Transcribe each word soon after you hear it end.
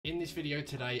this video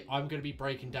today, I'm going to be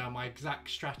breaking down my exact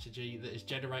strategy that has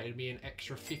generated me an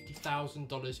extra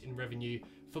 $50,000 in revenue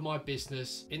for my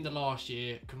business in the last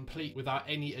year, complete without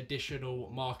any additional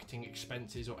marketing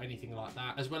expenses or anything like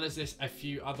that. As well as this, a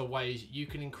few other ways you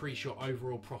can increase your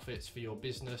overall profits for your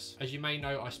business. As you may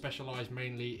know, I specialize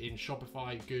mainly in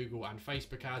Shopify, Google and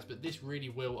Facebook ads, but this really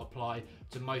will apply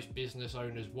to most business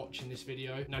owners watching this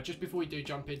video. Now, just before we do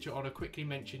jump into it, I want to quickly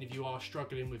mention, if you are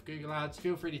struggling with Google ads,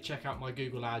 feel free to check out my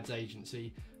Google ads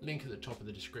agency, link at the top of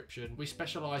the description. We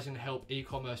specialize in help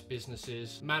e-commerce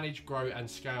businesses manage, grow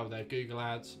and scale their Google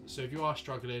ads. So if you are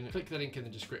struggling, click the link in the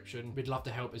description. We'd love to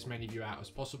help as many of you out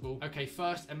as possible. Okay,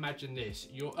 first imagine this.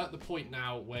 You're at the point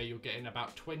now where you're getting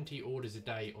about 20 orders a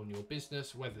day on your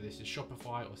business, whether this is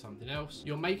Shopify or something else.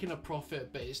 You're making a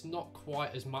profit, but it's not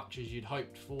quite as much as you'd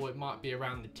hoped for. It might be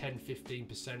around the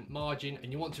 10-15% margin,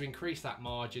 and you want to increase that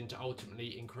margin to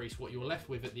ultimately increase what you're left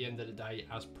with at the end of the day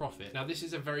as profit. Now, this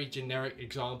is a very generic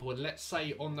example, and let's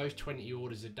say on those 20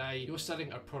 orders a day, you're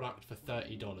selling a product for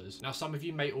 $30. Now, some of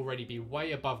you may already be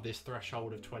way above this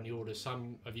threshold of 20 orders.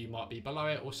 Some of you might be below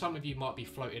it, or some of you might be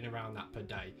floating around that per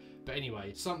day. But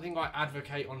anyway, something I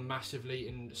advocate on massively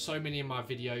in so many of my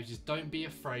videos is don't be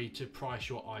afraid to price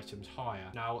your items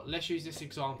higher. Now, let's use this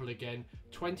example again.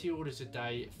 20 orders a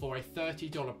day for a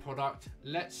 $30 product.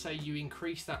 Let's say you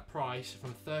increase that price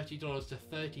from $30 to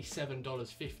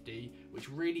 $37.50, which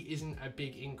really isn't a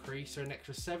big increase, so an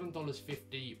extra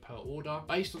 $7.50 per order.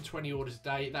 Based on 20 orders a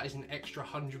day, that is an extra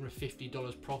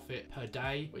 $150 profit per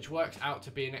day, which works out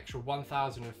to be an extra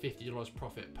 $1,050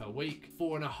 profit per week,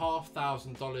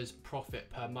 $4,500 profit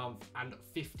per month, and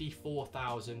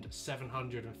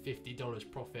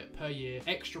 $54,750 profit per year.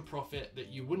 Extra profit that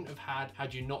you wouldn't have had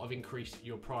you not have increased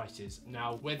your prices.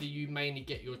 Now, whether you mainly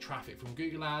get your traffic from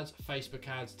Google ads, Facebook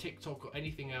ads, TikTok or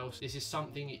anything else, this is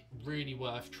something really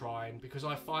worth trying, because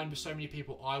I find with so many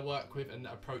people I work with and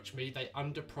that approach me, they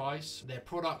underprice their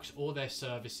products or their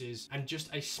services, and just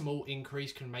a small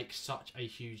increase can make such a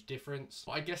huge difference.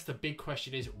 But I guess the big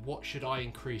question is, what should I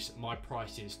increase my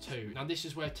prices to? Now, this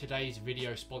is where today's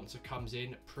video sponsor comes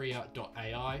in,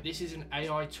 Priya.ai. This is an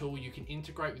AI tool you can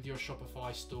integrate with your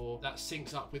Shopify store that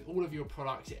syncs up with all of your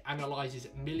products. It analyzes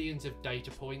millions of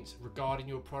data points regarding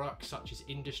your products, such as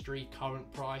industry, current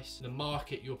price, the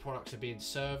market your products are being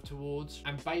served towards,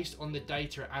 and based on the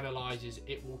data it analyzes,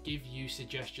 it will give you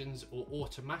suggestions or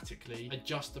automatically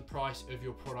adjust the price of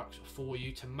your products for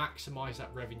you to maximize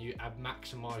that revenue and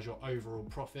maximize your overall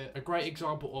profit. A great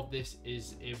example of this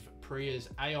is if Priya's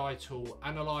AI tool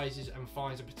analyzes and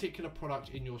finds a particular product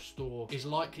in your store is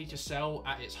likely to sell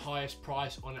at its highest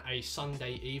price on a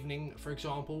Sunday evening, for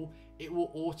example, it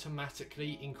will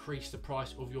automatically increase the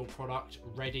price of your product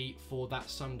ready for that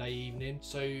Sunday evening.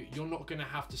 So you're not going to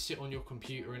have to sit on your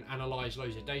computer and analyze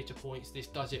loads of data points. This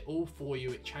does it all for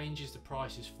you. It changes the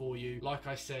prices for you. Like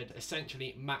I said,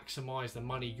 essentially maximize the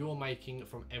money you're making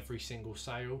from every single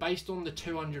sale. Based on the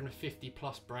 250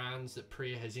 plus brands that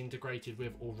Priya has integrated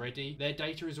with already, their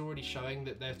data is already showing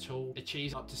that their tool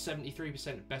achieves up to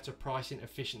 73% better pricing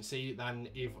efficiency than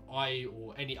if I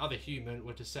or any other human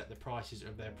were to set the prices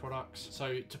of their products.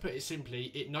 So to put it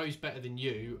simply, it knows better than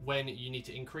you when you need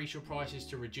to increase your prices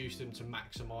to reduce them to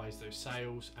maximize those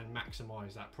sales and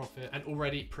maximize that profit. And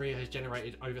already Priya has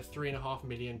generated over $3.5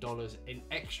 million in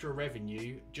extra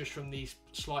revenue just from these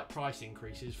slight price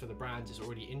increases for the brands it's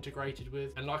already integrated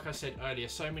with. And like I said earlier,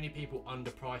 so many people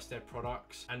underprice their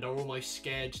products and are almost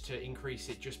scared to increase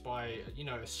it just by, you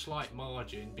know, a slight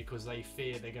margin because they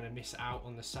fear they're going to miss out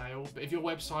on the sale. But if your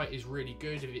website is really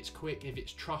good, if it's quick, if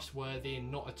it's trustworthy and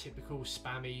not a typical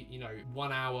spammy, you know,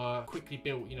 1 hour quickly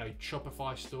built, you know,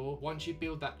 Shopify store, once you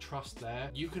build that trust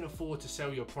there, you can afford to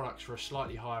sell your products for a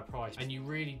slightly higher price, and you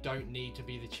really don't need to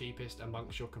be the cheapest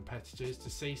amongst your competitors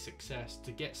to see success,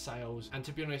 to get sales. And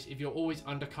to be honest, if you're always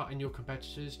undercutting your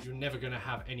competitors, you're never going to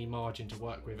have any margin to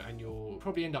work with, and you'll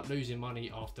probably end up losing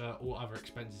money after all other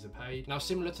expenses are paid. Now,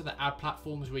 similar to the ad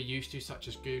platforms we're used to, such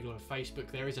as Google and Facebook,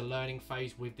 there is a learning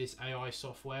phase with this AI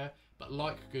software. But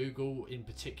like Google in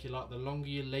particular, the longer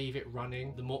you leave it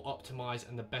running, the more optimized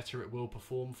and the better it will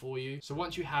perform for you. So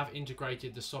once you have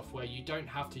integrated the software, you don't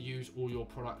have to use all your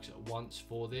products at once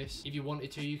for this. If you wanted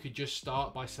to, you could just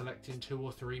start by selecting 2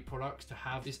 or 3 products to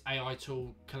have this AI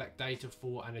tool collect data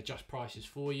for and adjust prices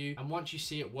for you. And once you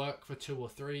see it work for 2 or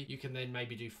 3, you can then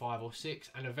maybe do 5 or 6.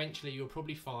 And eventually you'll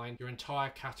probably find your entire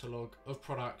catalog of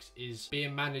products is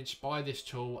being managed by this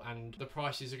tool, and the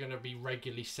prices are going to be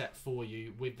regularly set for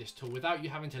you with this tool without you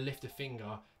having to lift a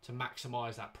finger to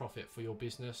maximize that profit for your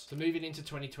business. So moving into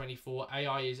 2024,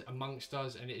 AI is amongst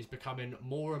us and it is becoming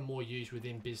more and more used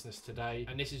within business today.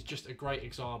 And this is just a great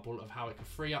example of how it can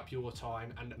free up your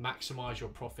time and maximize your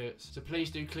profits. So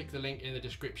please do click the link in the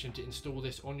description to install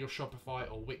this on your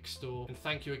Shopify or Wix store. And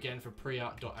thank you again for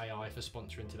Priya.ai for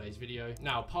sponsoring today's video.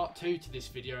 Now, part 2 to this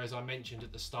video, as I mentioned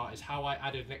at the start, is how I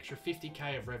added an extra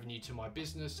 50k of revenue to my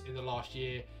business in the last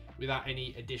year without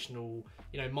any additional,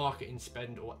 marketing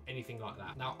spend or anything like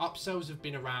that. Now, upsells have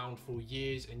been around for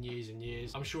years and years and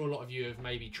years. I'm sure a lot of you have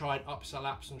maybe tried upsell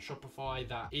apps on Shopify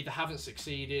that either haven't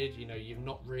succeeded, you've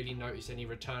not really noticed any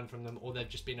return from them, or they've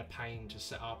just been a pain to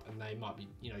set up and they might be,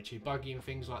 too buggy and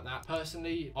things like that.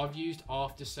 Personally, I've used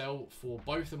Aftersell for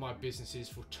both of my businesses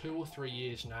for 2 or 3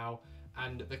 years now,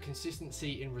 and the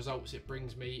consistency in results it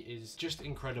brings me is just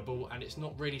incredible, and it's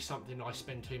not really something I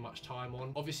spend too much time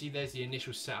on. Obviously, there's the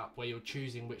initial setup where you're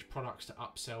choosing which products to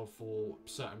upsell for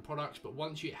certain products, but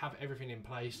once you have everything in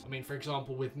place, for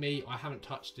example, with me, I haven't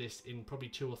touched this in probably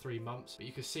 2 or 3 months, but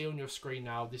you can see on your screen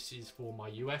now, this is for my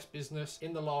US business.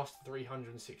 In the last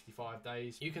 365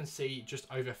 days, you can see just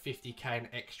over 50k in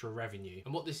extra revenue.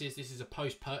 And what this is a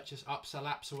post-purchase upsell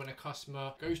app. So when a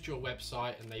customer goes to your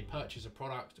website and they purchase a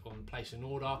product on place an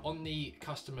order, on the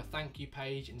customer thank you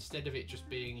page, instead of it just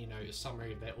being a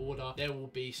summary of their order, there will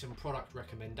be some product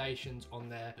recommendations on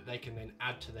there that they can then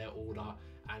add to their order,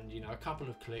 and a couple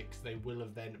of clicks they will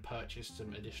have then purchased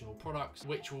some additional products,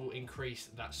 which will increase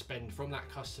that spend from that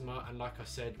customer. And like I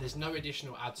said, there's no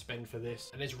additional ad spend for this,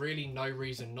 and there's really no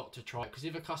reason not to try it, because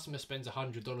if a customer spends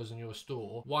 $100 in your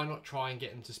store, why not try and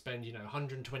get them to spend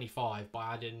 125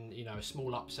 by adding a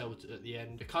small upsell at the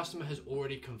end? The customer has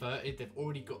already converted, they've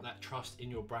already got that trust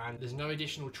in your brand. There's no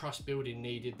additional trust building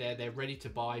needed there. They're ready to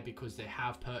buy because they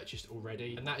have purchased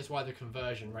already, and that is why the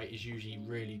conversion rate is usually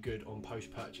really good on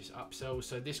post-purchase upsells.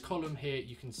 So this column here,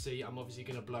 you can see I'm obviously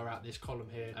going to blur out this column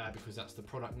here because that's the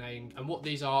product name. And what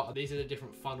these are the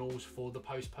different funnels for the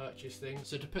post-purchase thing.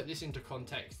 So to put this into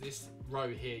context, this row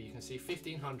here, you can see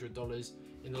 $1,500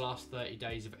 in the last 30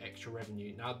 days of extra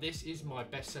revenue. Now, this is my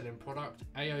best-selling product.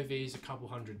 AOV is a couple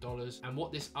 $100, and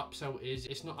what this upsell is,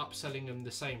 it's not upselling them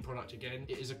the same product again.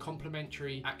 It is a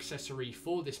complementary accessory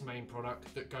for this main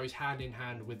product that goes hand in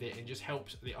hand with it and just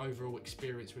helps the overall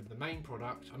experience with the main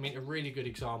product. A really good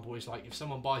example is like if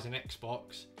someone buys an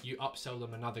Xbox, you upsell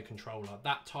them another controller,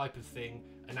 that type of thing,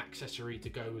 an accessory to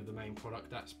go with the main product.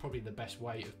 That's probably the best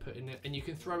way of putting it. And you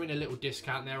can throw in a little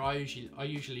discount there. I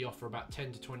usually offer about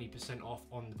 10 to 20% off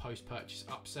on the post-purchase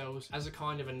upsells as a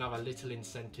kind of another little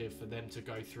incentive for them to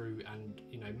go through and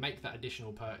make that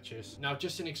additional purchase. Now,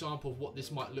 just an example of what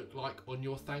this might look like on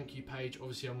your thank you page.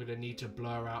 Obviously, I'm going to need to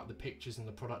blur out the pictures and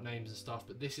the product names and stuff,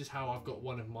 but this is how I've got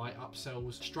one of my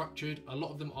upsells structured. A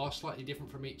lot of them are slightly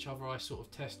different from each other. I sort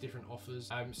of test different offers.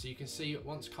 So you can see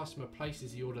once customer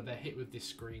places the order, they're hit with this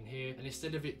screen here, and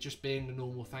instead of it just being the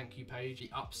normal thank you page, the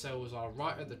upsells are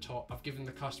right at the top. I've given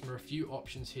the customer a few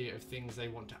options here of things they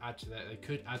want to add to they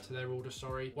could add to their order.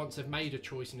 Once they've made a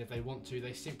choice, and if they want to,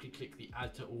 they simply click the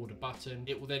add to order button.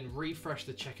 It will then refresh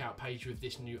the checkout page with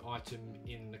this new item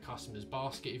in the customer's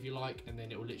basket, if you like, and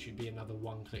then it will literally be another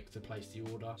one click to place the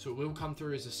order. So it will come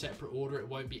through as a separate order. It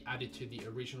won't be added to the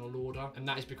original order, and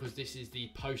that is because this is the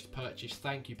post-purchase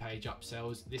thank you page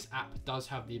upsells. This app does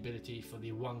have the ability for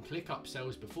the one-click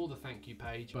upsells before the thank you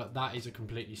page, but that is a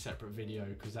completely separate video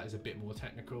because that is a bit more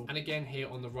technical. And again, here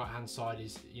on the right hand side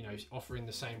is offering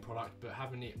the same product but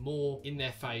having it more in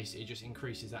their face. It just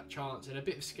increases that chance, and a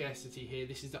bit of scarcity here.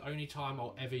 This is the only time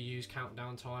I'll ever use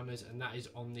countdown timers, and that is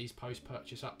on these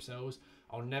post-purchase upsells.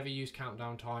 I'll never use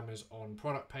countdown timers on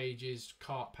product pages,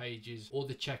 cart pages, or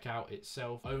the checkout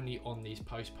itself, only on these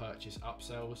post-purchase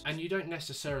upsells. And you don't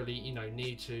necessarily,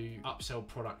 need to upsell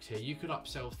products here. You could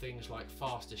upsell things like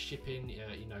faster shipping,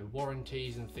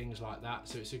 warranties and things like that.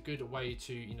 So it's a good way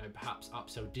to, perhaps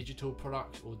upsell digital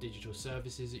products or digital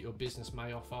services that your business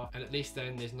may offer. And at least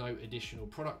then there's no additional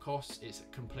product costs. It's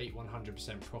a complete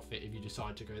 100% profit if you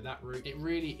decide to go that route. It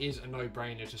really is a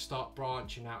no-brainer to start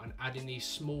branching out and adding these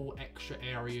small extra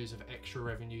areas of extra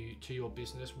revenue to your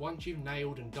business. Once you've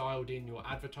nailed and dialed in your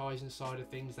advertising side of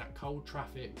things, that cold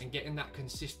traffic, and getting that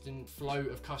consistent flow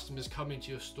of customers coming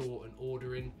to your store and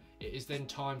ordering, it is then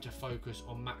time to focus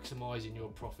on maximizing your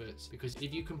profits, because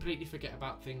if you completely forget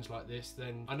about things like this,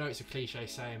 then I know it's a cliche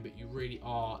saying, but you really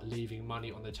are leaving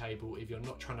money on the table if you're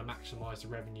not trying to maximize the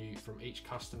revenue from each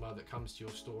customer that comes to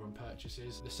your store and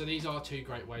purchases. So these are two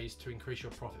great ways to increase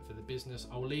your profit for the business.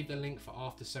 I will leave the link for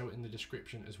After Sale in the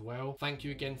description as well. Thank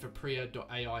you again for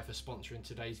Priya.ai for sponsoring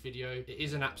today's video. It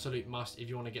is an absolute must if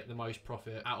you want to get the most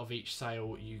profit out of each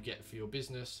sale you get for your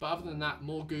business. But other than that,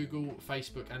 more Google,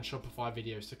 Facebook and Shopify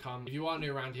videos to come. If you are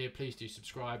new around here, please do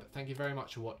subscribe. Thank you very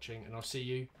much for watching, and I'll see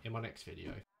you in my next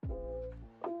video.